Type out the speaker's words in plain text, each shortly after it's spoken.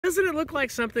Doesn't it look like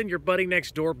something your buddy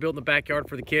next door built in the backyard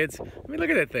for the kids? I mean, look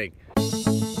at that thing.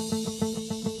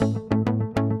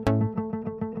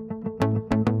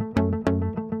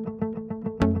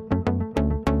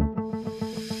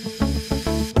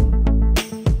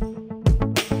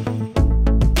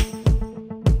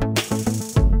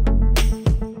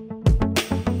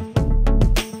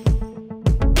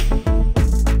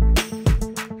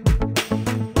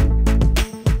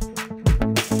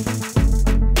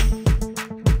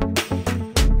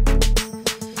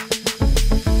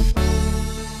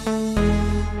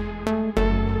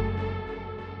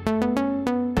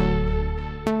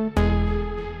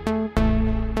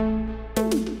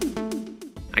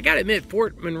 I gotta admit,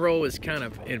 Fort Monroe is kind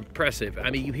of impressive.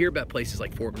 I mean, you hear about places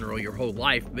like Fort Monroe your whole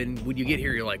life, but when you get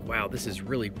here, you're like, wow, this is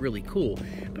really, really cool.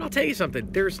 But I'll tell you something,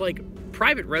 there's like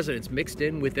private residence mixed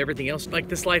in with everything else. Like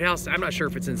this lighthouse, I'm not sure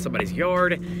if it's in somebody's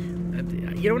yard.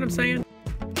 You know what I'm saying?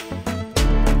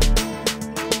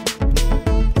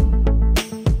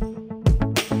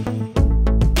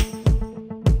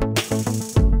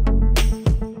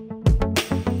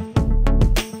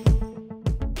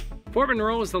 Fort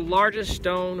Monroe is the largest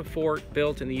stone fort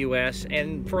built in the U.S.,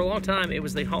 and for a long time it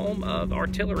was the home of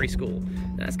artillery school.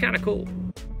 That's kind of cool.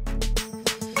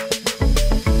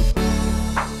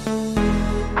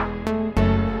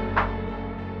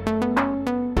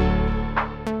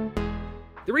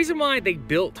 The reason why they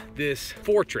built this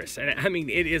fortress, and I mean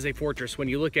it is a fortress, when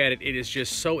you look at it, it is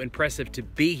just so impressive to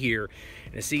be here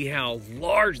and to see how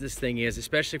large this thing is,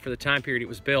 especially for the time period it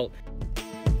was built.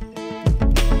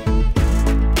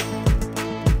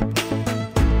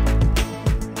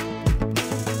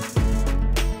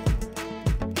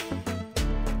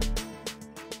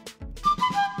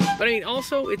 But I mean,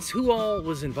 also, it's who all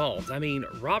was involved. I mean,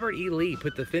 Robert E. Lee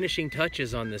put the finishing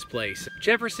touches on this place.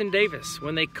 Jefferson Davis,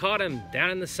 when they caught him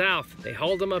down in the South, they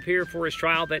hauled him up here for his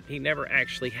trial that he never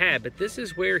actually had. But this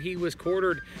is where he was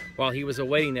quartered while he was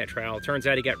awaiting that trial. It turns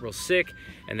out he got real sick,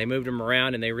 and they moved him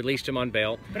around, and they released him on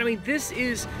bail. But I mean, this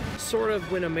is sort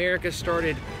of when America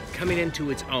started coming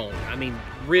into its own. I mean,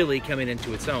 really coming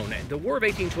into its own. The War of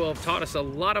 1812 taught us a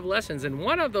lot of lessons, and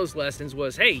one of those lessons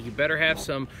was, hey, you better have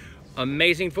some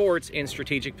amazing forts in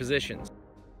strategic positions.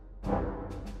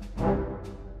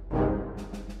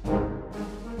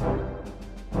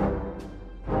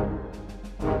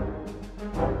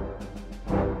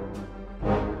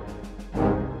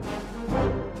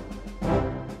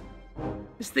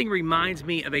 This thing reminds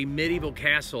me of a medieval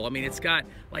castle. I mean, it's got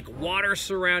like water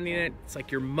surrounding it. It's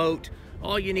like your moat.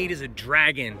 All you need is a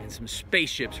dragon and some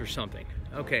spaceships or something.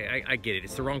 Okay, I get it.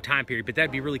 It's the wrong time period, but that'd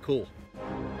be really cool.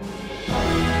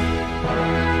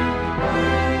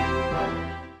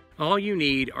 All you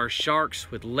need are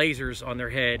sharks with lasers on their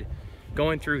head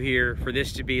going through here for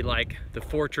this to be like the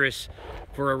fortress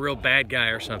for a real bad guy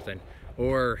or something.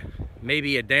 Or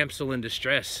maybe a damsel in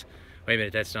distress. Wait a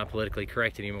minute, that's not politically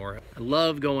correct anymore. I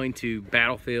love going to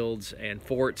battlefields and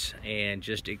forts and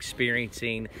just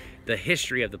experiencing the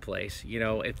history of the place. You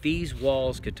know, if these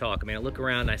walls could talk, I mean, I look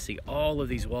around and I see all of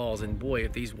these walls, and boy,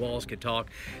 if these walls could talk,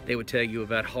 they would tell you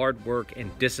about hard work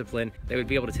and discipline. They would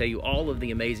be able to tell you all of the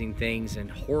amazing things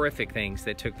and horrific things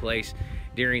that took place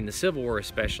during the Civil War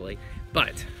especially.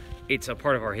 But it's a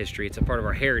part of our history, it's a part of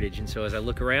our heritage, and so as I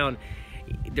look around,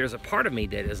 there's a part of me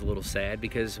that is a little sad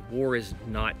because war is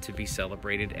not to be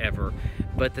celebrated ever.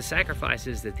 But the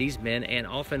sacrifices that these men and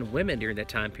often women during that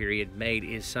time period made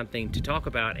is something to talk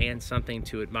about and something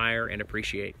to admire and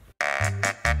appreciate.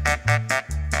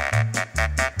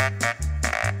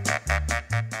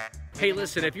 Hey,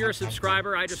 listen, if you're a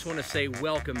subscriber, I just want to say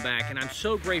welcome back, and I'm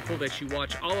so grateful that you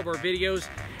watch all of our videos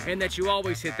and that you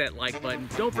always hit that like button.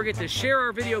 Don't forget to share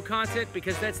our video content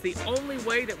because that's the only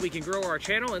way that we can grow our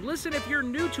channel. And listen, if you're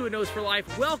new to A Nose for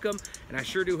Life, welcome, and I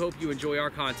sure do hope you enjoy our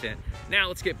content. Now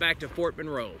let's get back to Fort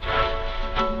Monroe.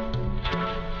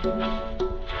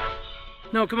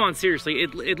 No, come on, seriously,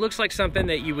 it looks like something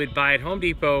that you would buy at Home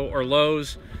Depot or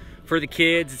Lowe's for the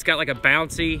kids. It's got like a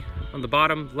bouncy on the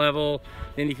bottom level,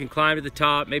 then you can climb to the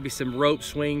top, maybe some rope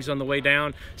swings on the way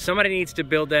down. Somebody needs to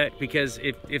build that, because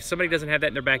if somebody doesn't have that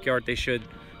in their backyard, they should.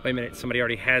 Wait a minute, somebody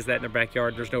already has that in their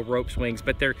backyard. There's no rope swings,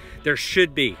 but there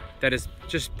should be. That is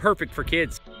just perfect for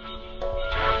kids.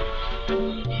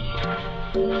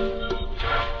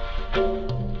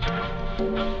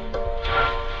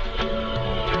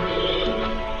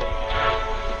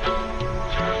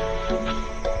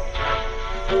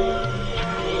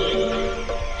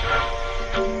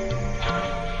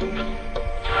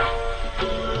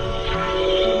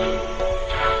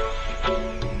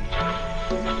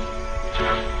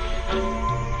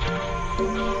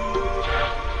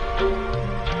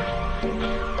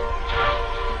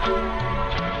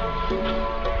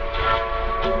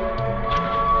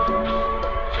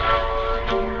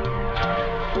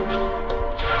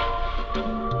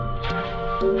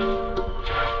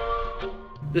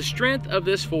 The strength of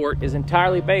this fort is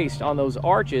entirely based on those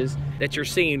arches that you're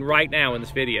seeing right now in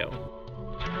this video.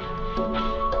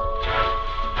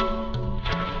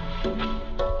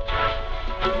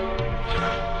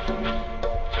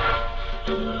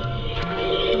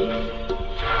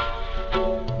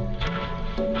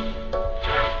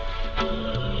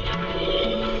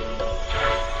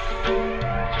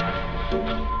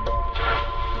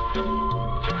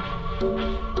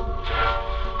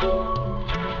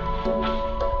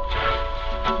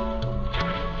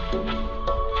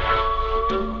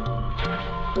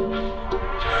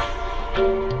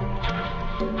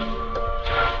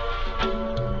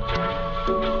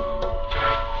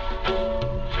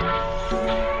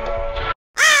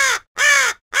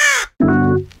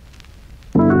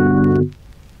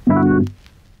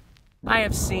 I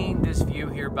have seen this view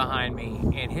here behind me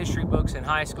in history books in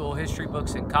high school, history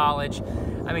books in college.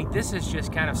 I mean, this is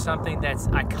just kind of something that's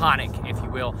iconic, if you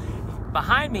will.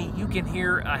 Behind me, you can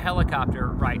hear a helicopter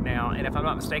right now, and if I'm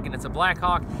not mistaken, it's a Black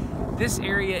Hawk. This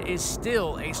area is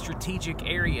still a strategic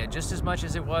area, just as much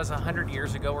as it was 100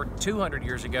 years ago or 200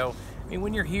 years ago. I mean,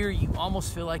 when you're here, you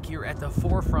almost feel like you're at the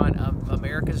forefront of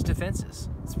America's defenses.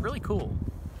 It's really cool.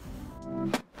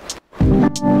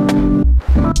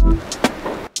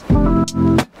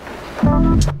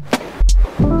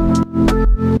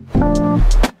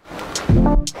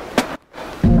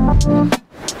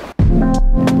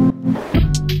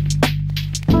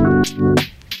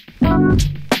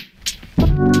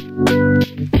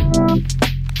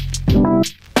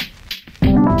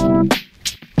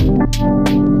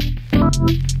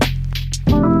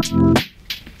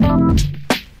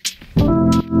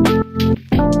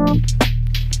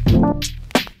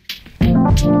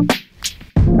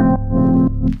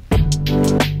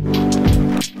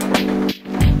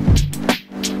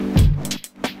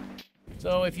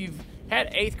 So if you've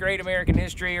had 8th grade American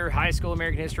history or high school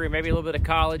American history, or maybe a little bit of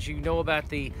college, you know about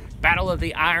the Battle of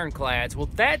the Ironclads. Well,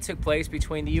 that took place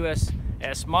between the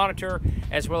USS Monitor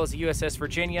as well as the USS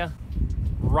Virginia,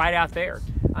 right out there.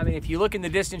 I mean, if you look in the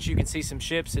distance, you can see some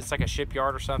ships. It's like a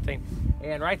shipyard or something.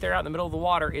 And right there out in the middle of the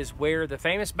water is where the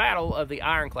famous Battle of the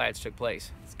Ironclads took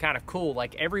place. It's kind of cool.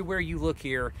 Like everywhere you look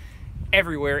here,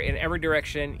 everywhere, in every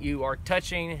direction, you are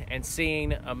touching and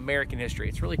seeing American history.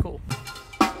 It's really cool.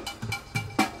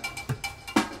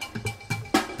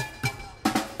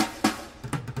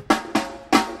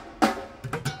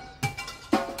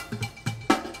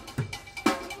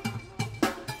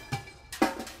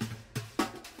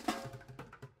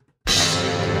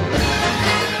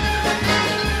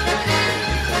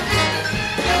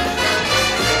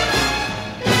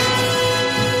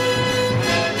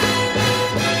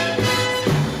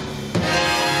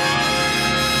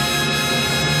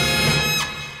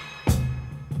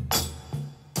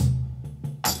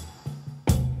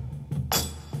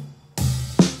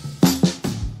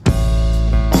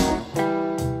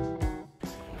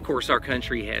 Of course, our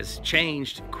country has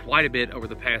changed quite a bit over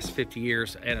the past 50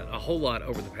 years and a whole lot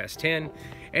over the past 10,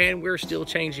 and we're still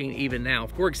changing even now.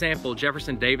 For example,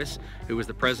 Jefferson Davis, who was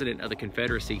the president of the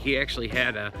Confederacy, he actually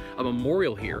had a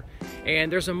memorial here,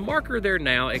 and there's a marker there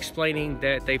now explaining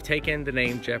that they've taken the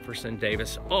name Jefferson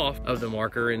Davis off of the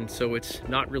marker, and so it's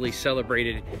not really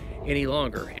celebrated any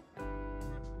longer.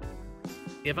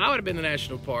 If I would have been the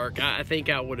national park, I think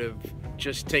I would have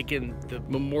just taken the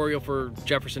memorial for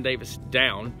Jefferson Davis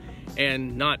down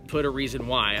and not put a reason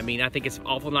why. I mean, I think it's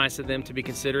awful nice of them to be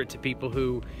considerate to people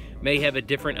who may have a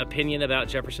different opinion about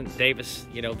Jefferson Davis,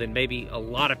 you know, than maybe a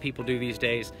lot of people do these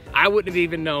days. I wouldn't have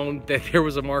even known that there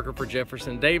was a marker for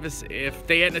Jefferson Davis if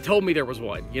they hadn't told me there was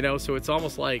one, you know? So it's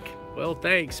almost like, well,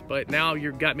 thanks, but now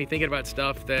you've got me thinking about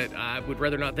stuff that I would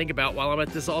rather not think about while I'm at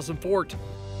this awesome fort.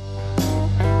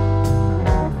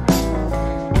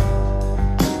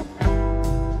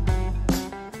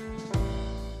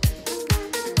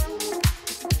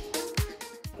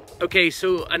 Okay,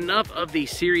 so enough of the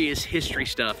serious history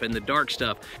stuff and the dark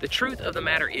stuff. The truth of the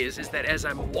matter is that as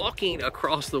I'm walking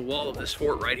across the wall of this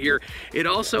fort right here, it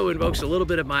also invokes a little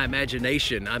bit of my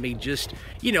imagination. I mean, just,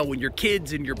 you know, when you're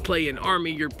kids and you're playing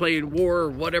Army, you're playing war, or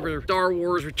whatever, Star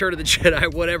Wars, Return of the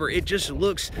Jedi, whatever, it just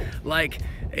looks like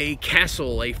a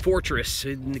castle, a fortress,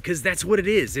 because that's what it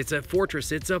is. It's a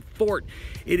fortress, it's a fort.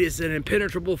 It is an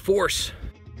impenetrable force.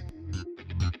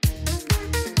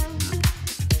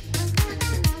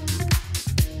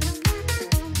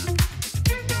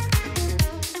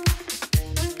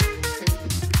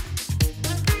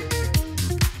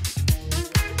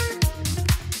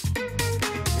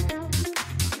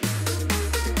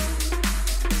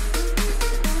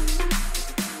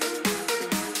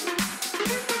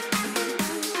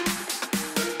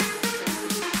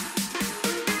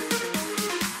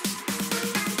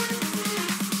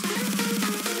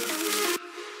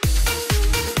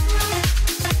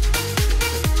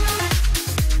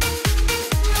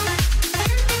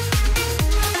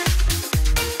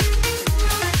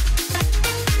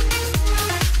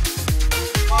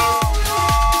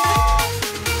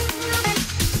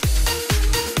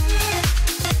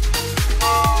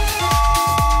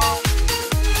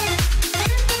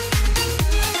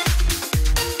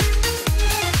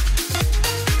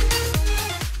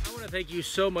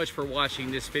 so much for watching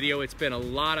this video. It's been a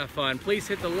lot of fun. Please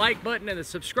hit the like button and the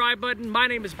subscribe button. My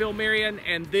name is Bill Marion,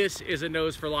 and this is A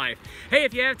Nose for Life. Hey,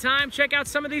 if you have time, check out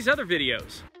some of these other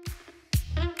videos.